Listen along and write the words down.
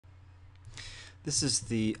This is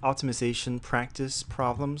the optimization practice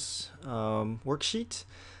problems worksheet.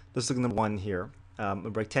 Let's look at number 1 here. A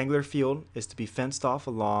rectangular field is to be fenced off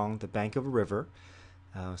along the bank of a river.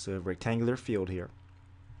 So a rectangular field here.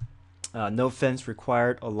 No fence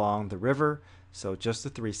required along the river, so just the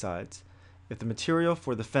 3 sides. If the material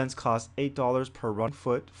for the fence costs $8 per running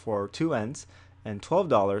foot for 2 ends and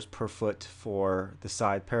 $12 per foot for the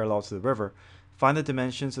side parallel to the river, find the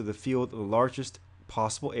dimensions of the field of the largest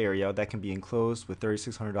possible area that can be enclosed with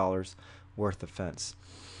 $3,600 worth of fence.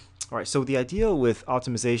 All right, so the idea with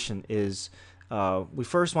optimization is we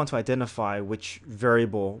first want to identify which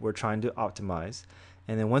variable we're trying to optimize.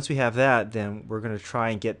 And then once we have that, then we're going to try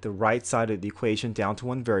and get the right side of the equation down to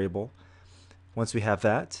one variable. Once we have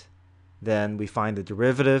that, then we find the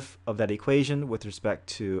derivative of that equation with respect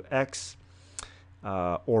to x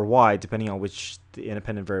or y, depending on which the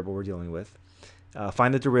independent variable we're dealing with.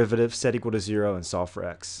 Find the derivative, set equal to 0, and solve for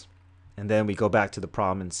x. And then we go back to the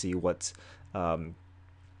problem and see what the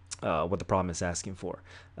problem is asking for.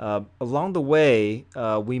 Along the way,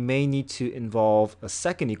 we may need to involve a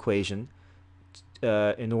second equation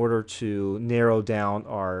in order to narrow down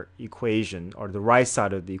our equation, or the right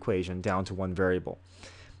side of the equation, down to one variable.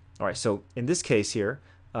 All right, so in this case here,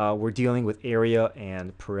 we're dealing with area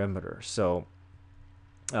and perimeter. So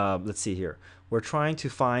let's see here. We're trying to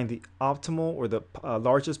find the optimal or the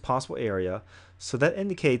largest possible area. So that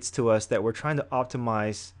indicates to us that we're trying to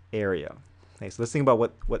optimize area. Okay, so let's think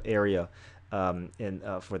about what area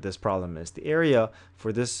for this problem is. The area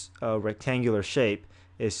for this rectangular shape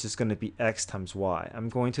is just going to be x times y. I'm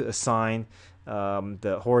going to assign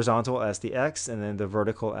the horizontal as the x and then the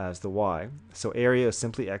vertical as the y. So area is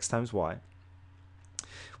simply x times y.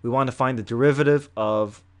 We want to find the derivative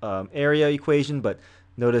of area equation, but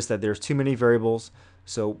notice that there's too many variables.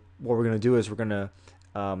 So what we're going to do is we're going to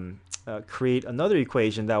create another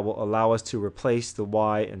equation that will allow us to replace the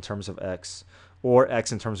y in terms of x or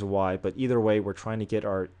x in terms of y. But either way, we're trying to get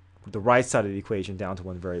the right side of the equation down to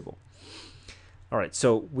one variable. All right,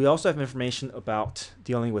 so we also have information about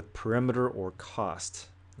dealing with perimeter or cost.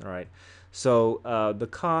 All right, so the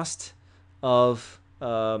cost of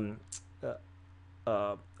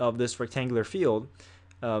this rectangular field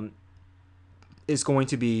is going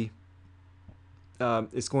to be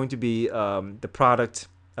the product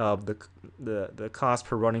of the cost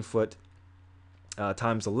per running foot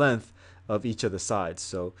times the length of each of the sides.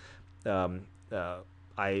 So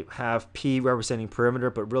I have P representing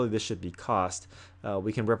perimeter, but really this should be cost.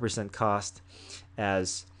 We can represent cost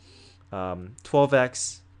as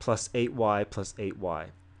 12x plus 8y plus 8y.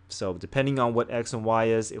 So depending on what x and y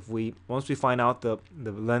is, once we find out the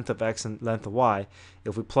length of x and length of y,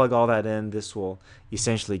 if we plug all that in, this will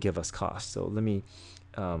essentially give us cost. So let me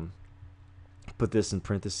put this in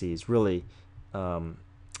parentheses. Really,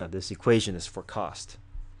 this equation is for cost.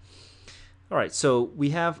 All right, so we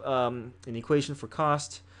have an equation for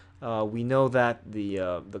cost. We know that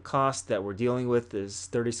the cost that we're dealing with is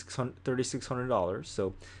 $3,600.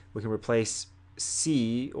 So we can replace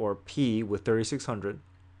C or P with 3,600.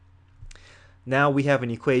 Now we have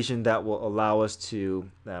an equation that will allow us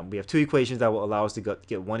to, we have two equations that will allow us to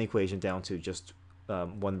get one equation down to just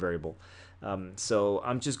one variable. So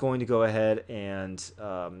I'm just going to go ahead and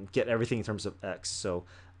get everything in terms of x. So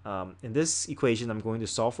in this equation, I'm going to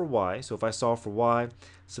solve for y. So if I solve for y,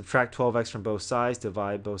 subtract 12x from both sides,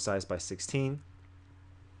 divide both sides by 16.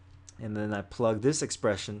 And then I plug this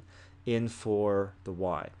expression in for the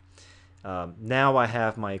y. Now I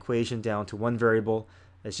have my equation down to one variable.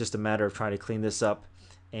 It's just a matter of trying to clean this up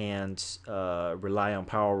and rely on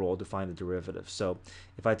power rule to find the derivative. So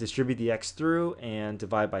if I distribute the x through and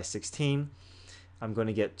divide by 16, I'm going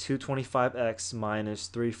to get 225x minus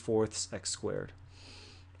 3/4 x squared.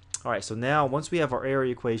 All right, so now once we have our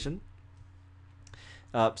area equation,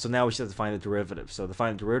 so now we just have to find the derivative. So to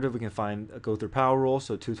find the derivative, we can go through power rule.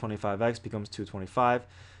 So 225x becomes 225.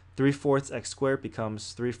 3/4 x squared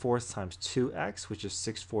becomes 3/4 times 2x, which is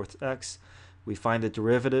 6/4 x. We find the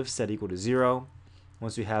derivative, set equal to 0.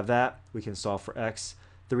 Once we have that, we can solve for x.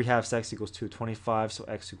 3/2 x equals 225, so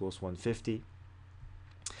x equals 150.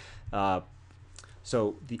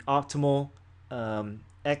 So the optimal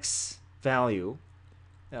x value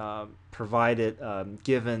provided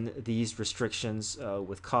given these restrictions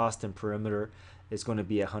with cost and perimeter is going to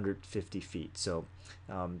be 150 feet. So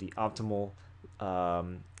the optimal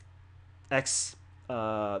x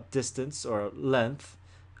distance or length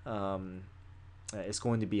is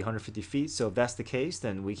going to be 150 feet. So if that's the case,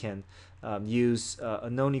 then we can use a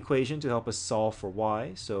known equation to help us solve for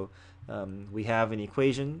y. So we have an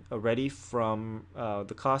equation already from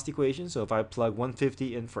the cost equation. So if I plug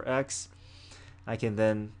 150 in for x, I can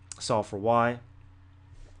then solve for y.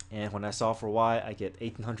 And when I solve for y, I get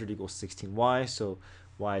 1800 equals 16y, so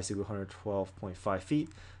y is equal to 112.5 feet.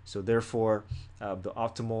 So therefore, the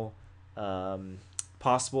optimal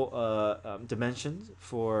possible dimensions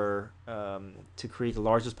for to create the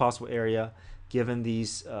largest possible area given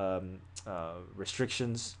these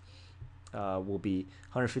restrictions will be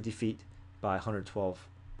 150 feet by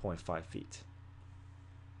 112.5 feet.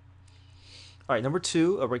 All right, number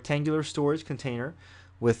 2, a rectangular storage container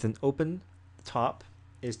with an open top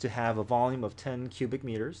is to have a volume of 10 cubic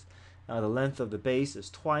meters. The length of the base is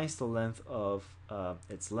twice the length of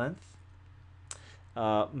its length.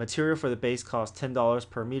 Material for the base costs $10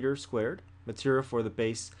 per meter squared. Material for the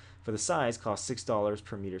base for the size costs $6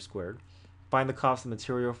 per meter squared. Find the cost of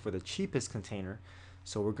material for the cheapest container.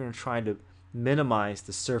 So we're going to try to minimize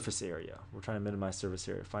the surface area. We're trying to minimize surface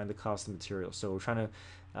area. Find the cost of material. So we're trying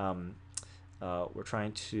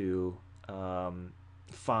to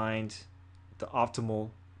find the optimal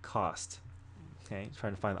cost. Okay,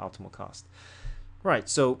 trying to find the optimal cost. Right.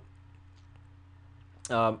 So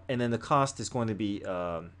and then the cost is going to be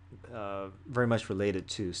very much related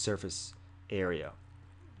to surface area.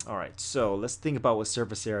 All right, so let's think about what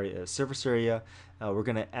surface area is. Surface area, we're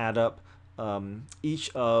going to add up each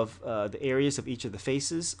of the areas of each of the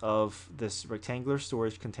faces of this rectangular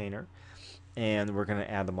storage container, and we're going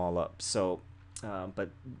to add them all up. So,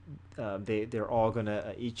 they're all going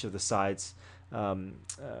to, each of the sides,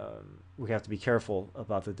 we have to be careful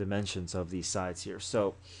about the dimensions of these sides here.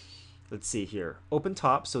 So, let's see here. Open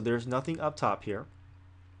top, so there's nothing up top here.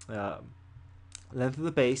 Length of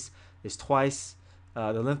the base is twice,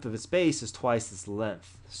 the length of its base is twice its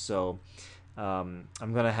length. So I'm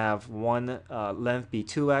going to have one length be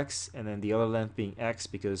 2x and then the other length being x,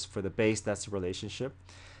 because for the base that's the relationship.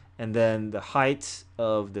 And then the height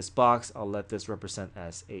of this box, I'll let this represent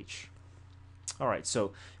as h. All right,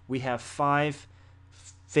 so we have 5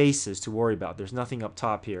 faces to worry about. There's nothing up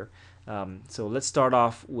top here. So let's start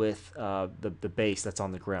off with the base that's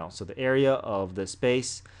on the ground. So the area of this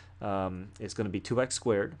base is going to be 2x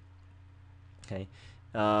squared. Okay.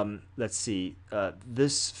 Let's see.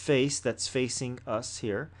 This face that's facing us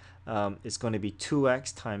here is going to be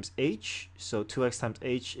 2x times h. So 2x times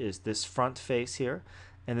h is this front face here.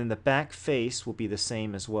 And then the back face will be the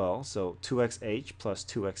same as well. So 2xh plus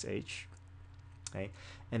 2xh. Okay.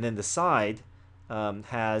 And then the side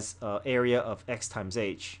has an area of x times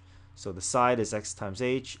h. So the side is x times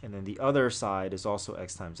h, and then the other side is also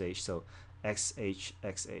x times h. So xh,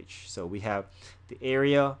 xh. So we have the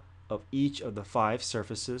area of each of the 5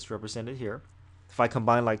 surfaces represented here. If I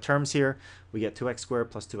combine like terms here, we get 2x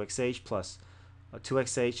squared plus 2xh plus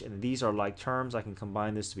 2xh, and these are like terms. I can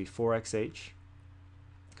combine this to be 4xh.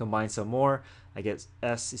 Combine some more, I get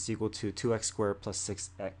s is equal to 2x squared plus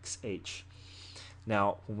 6xh.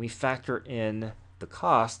 Now, when we factor in the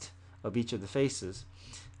cost of each of the faces,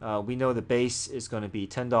 we know the base is going to be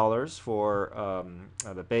 $10 for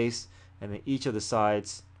the base, and then each of the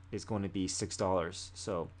sides is going to be $6.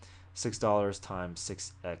 So $6 times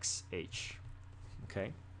 6xh.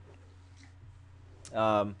 Okay.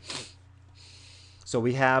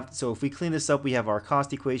 So if we clean this up, we have our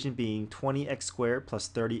cost equation being 20x squared plus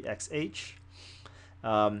 30xh.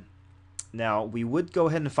 Now we would go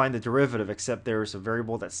ahead and find the derivative, except there's a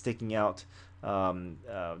variable that's sticking out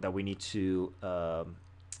that we need to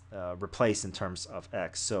replace in terms of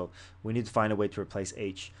x. So we need to find a way to replace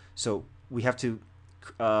h. So we have to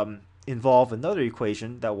involve another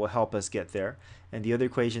equation that will help us get there, and the other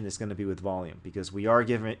equation is going to be with volume, because we are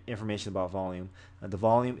given information about volume, and the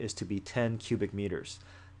volume is to be 10 cubic meters.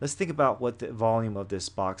 Let's think about what the volume of this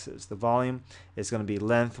box is. The volume is going to be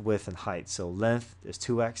length, width, and height. So length is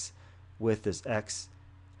 2x, width is x,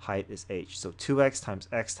 height is h. So 2x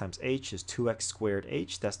times h is 2x squared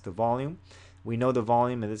h. That's the volume. We know the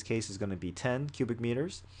volume in this case is going to be 10 cubic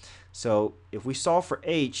meters. So if we solve for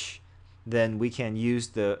h, then we can use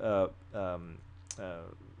the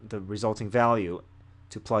resulting value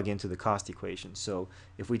to plug into the cost equation. So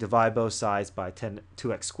if we divide both sides by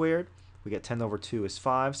 2x squared, we get 10 over 2 is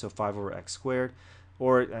 5, so 5 over x squared.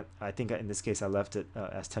 Or I think in this case I left it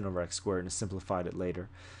as 10 over x squared and simplified it later.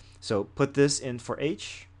 So put this in for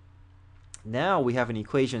h. Now we have an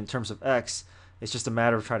equation in terms of x. It's just a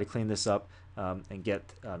matter of trying to clean this up and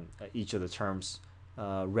get each of the terms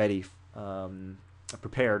ready,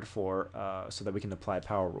 prepared for so that we can apply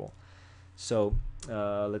power rule. So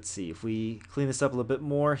let's see, if we clean this up a little bit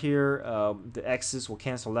more here, the x's will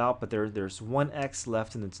cancel out, but there's one x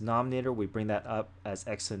left in the denominator. We bring that up as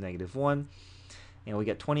x to the negative 1, and we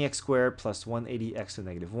get 20x squared plus 180x to the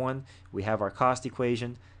negative 1. We have our cost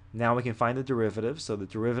equation. Now we can find the derivative. So the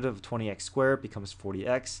derivative of 20x squared becomes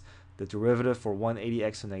 40x. The derivative for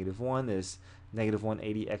 180x to negative 1 is negative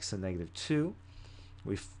 180x to negative 2.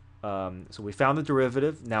 So we found the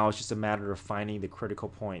derivative. Now it's just a matter of finding the critical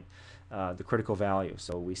point, the critical value.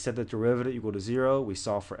 So we set the derivative equal to 0. We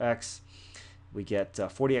solve for x. We get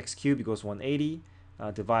 40x cubed equals 180.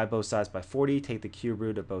 Divide both sides by 40. Take the cube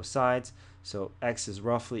root of both sides. So x is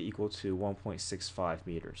roughly equal to 1.65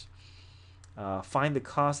 meters. Find the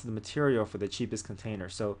cost of the material for the cheapest container.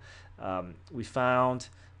 So we found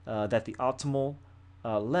that the optimal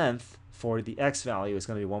length for the x value is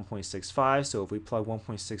going to be 1.65. So if we plug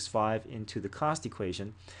 1.65 into the cost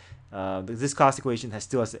equation, this cost equation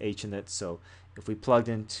still has the h in it. So if we plugged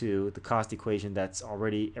into the cost equation that's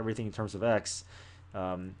already everything in terms of x,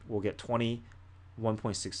 we'll get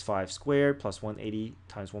 1.65 squared plus 180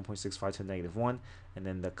 times 1.65 to negative 1. And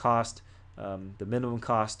then the cost, the minimum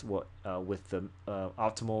cost with the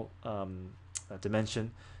optimal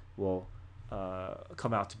dimension will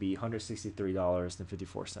come out to be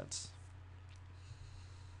 $163.54.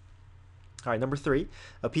 All right, number 3,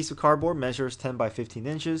 a piece of cardboard measures 10 by 15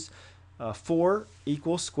 inches. 4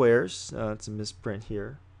 equal squares. It's a misprint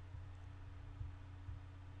here.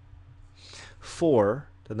 4,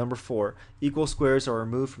 the number 4, equal squares are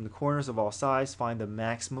removed from the corners of all sides. Find the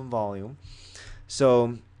maximum volume.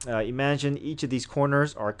 So imagine each of these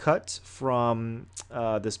corners are cut from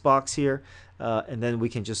this box here, and then we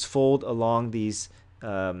can just fold along these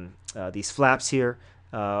flaps here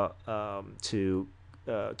to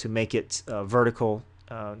make it vertical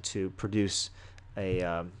to produce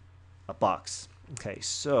a box. Okay,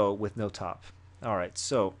 so with no top. All right,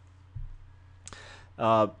 so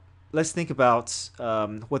let's think about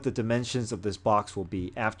what the dimensions of this box will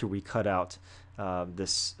be after we cut out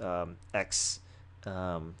this x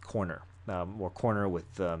corner, or corner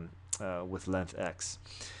with length x.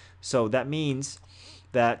 So that means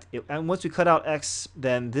that and once we cut out x,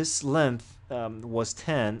 then this length was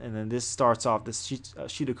 10, and then this starts off, this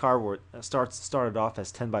sheet of cardboard started off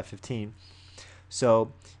as 10 by 15.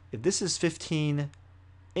 So if this is 15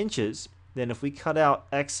 inches, then if we cut out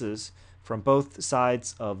x's from both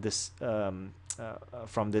sides of this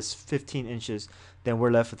from this 15 inches, then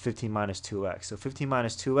we're left with 15 minus 2x. So 15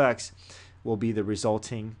 minus 2x will be the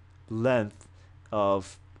resulting length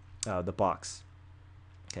of the box.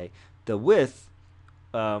 Okay, the width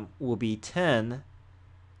will be 10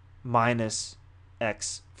 minus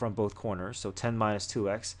x from both corners, so 10 minus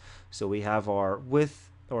 2x. So we have our width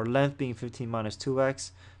or length being 15 minus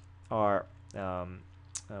 2x, our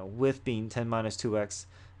width being 10 minus 2x,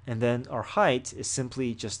 and then our height is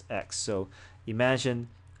simply just x. So imagine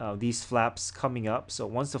these flaps coming up. So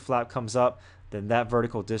once the flap comes up, then that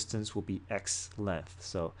vertical distance will be x length.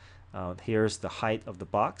 So here's the height of the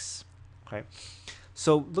box. Okay,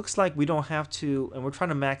 so looks like we don't have to, and we're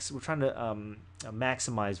trying to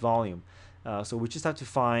maximize volume. So we just have to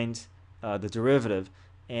find the derivative.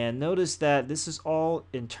 And notice that this is all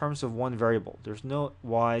in terms of one variable. There's no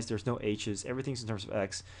y's, there's no h's, everything's in terms of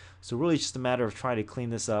x. So really it's just a matter of trying to clean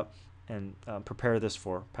this up and prepare this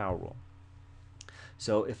for power rule.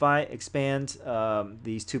 So if I expand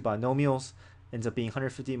these two binomials, ends up being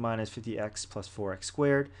 150 minus 50x plus 4x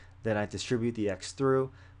squared. Then I distribute the x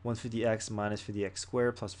through. 150x minus 50x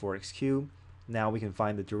squared plus 4x cubed. Now we can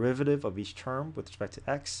find the derivative of each term with respect to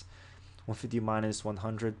x. 150 minus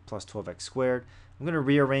 100 plus 12x squared. I'm going to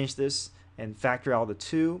rearrange this and factor out the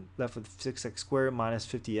 2, left with 6x squared minus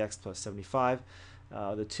 50x plus 75.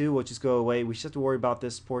 The 2 will just go away. We just have to worry about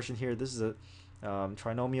this portion here. This is a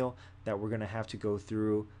trinomial that we're going to have to go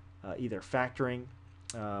through either factoring,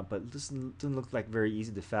 but this doesn't look like very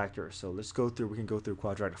easy to factor. So let's go through, we can go through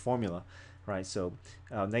quadratic formula, right? So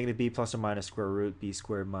negative b plus or minus square root b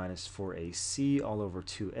squared minus 4ac all over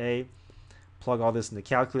 2a. Plug all this in the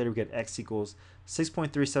calculator, we get x equals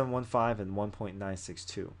 6.3715 and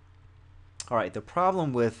 1.962. All right, the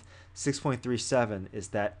problem with 6.37 is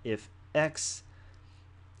that if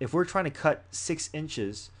we're trying to cut 6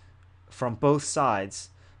 inches from both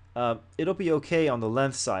sides, it'll be okay on the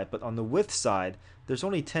length side, but on the width side, there's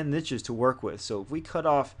only 10 inches to work with. So if we cut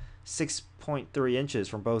off 6.3 inches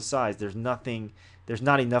from both sides, there's not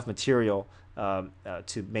enough material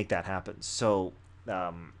to make that happen. So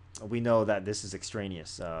we know that this is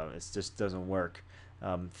extraneous. It just doesn't work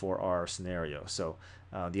for our scenario. So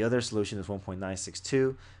the other solution is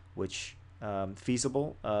 1.962, which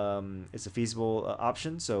feasible. It's a feasible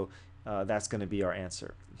option. So that's going to be our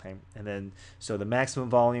answer. Okay, and then so the maximum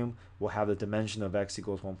volume will have the dimension of x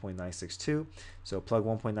equals 1.962. So plug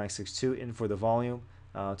 1.962 in for the volume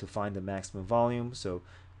to find the maximum volume. So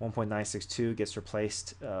 1.962 gets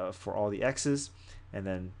replaced for all the x's, and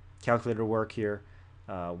then calculator work here.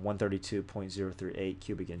 132.038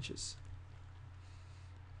 cubic inches.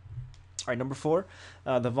 All right, number 4,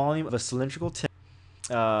 the volume of a cylindrical tin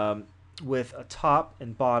with a top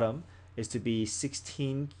and bottom is to be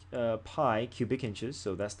 16 pi cubic inches,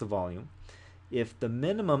 so that's the volume. If the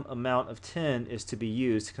minimum amount of tin is to be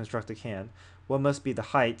used to construct a can, what must be the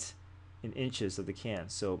height in inches of the can?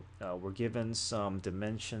 So we're given some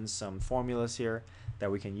dimensions, some formulas here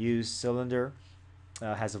that we can use. Cylinder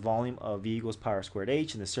has a volume of V equals pi r squared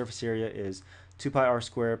h, and the surface area is 2 pi r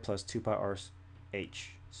squared plus 2 pi r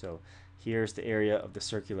h. So here's the area of the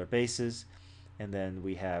circular bases, and then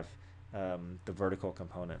we have the vertical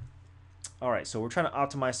component. All right, so we're trying to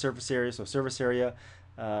optimize surface area. So surface area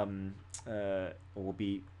will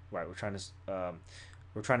be right. We're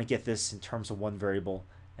trying to get this in terms of one variable,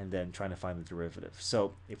 and then trying to find the derivative.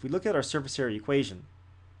 So if we look at our surface area equation,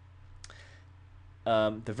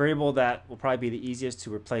 the variable that will probably be the easiest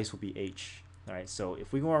to replace will be h. All right, so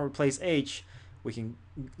if we want to replace h, we can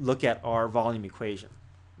look at our volume equation.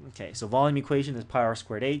 Okay, so volume equation is pi r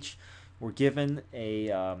squared h. We're given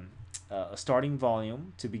a starting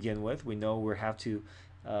volume to begin with. We know we have to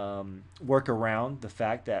work around the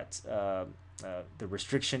fact that the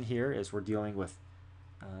restriction here is we're dealing with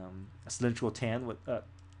a cylindrical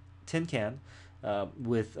tin can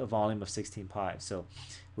with a volume of 16 pi. So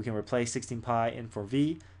we can replace 16 pi in for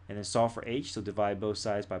v and then solve for h. So divide both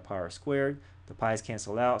sides by pi r squared. The pi's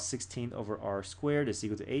cancel out. 16 over r squared is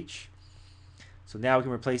equal to h. So now we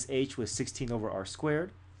can replace h with 16 over r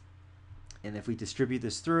squared. And if we distribute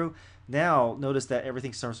this through, now notice that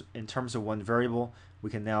everything starts in terms of one variable. We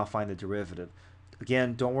can now find the derivative.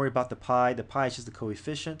 Again, don't worry about the pi. The pi is just a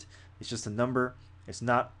coefficient. It's just a number. It's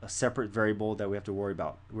not a separate variable that we have to worry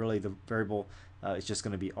about. Really, the variable is just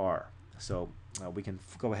going to be r. So we can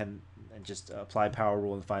go ahead and just apply power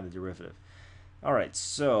rule and find the derivative. All right,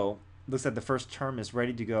 so looks like the first term is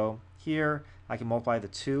ready to go. Here, I can multiply the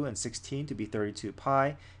 2 and 16 to be 32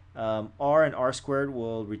 pi. R and r squared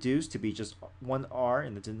will reduce to be just 1 r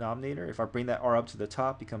in the denominator. If I bring that r up to the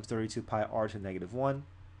top, it becomes 32 pi r to negative 1.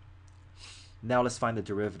 Now let's find the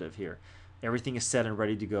derivative here. Everything is set and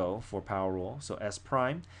ready to go for power rule. So s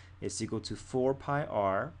prime is equal to 4 pi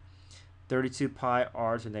r. 32 pi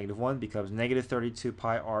r to negative 1 becomes negative 32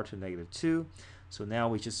 pi r to negative 2. So now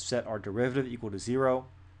we just set our derivative equal to 0.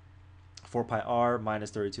 4 pi r minus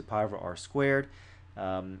 32 pi over r squared.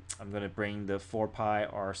 I'm going to bring the 4 pi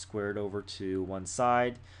r squared over to one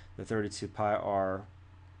side, the 32 pi over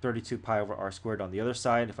r squared on the other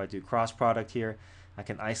side. If I do cross product here, I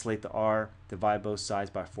can isolate the r, divide both sides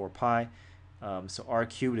by 4 pi. So r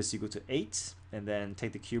cubed is equal to 8, and then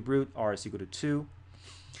take the cube root, r is equal to 2.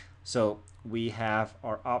 So we have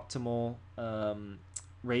our optimal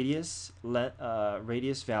radius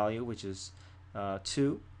value, which is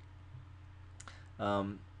 2.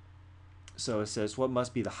 So it says what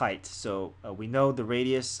must be the height. So we know the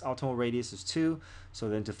optimal radius is 2. So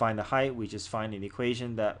then to find the height, we just find an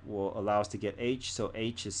equation that will allow us to get h. So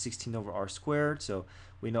h is 16 over r squared. So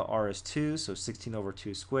we know r is 2. So 16 over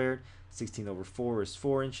 2 squared. 16 over 4 is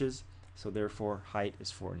 4 inches. So therefore height is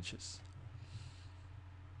 4 inches.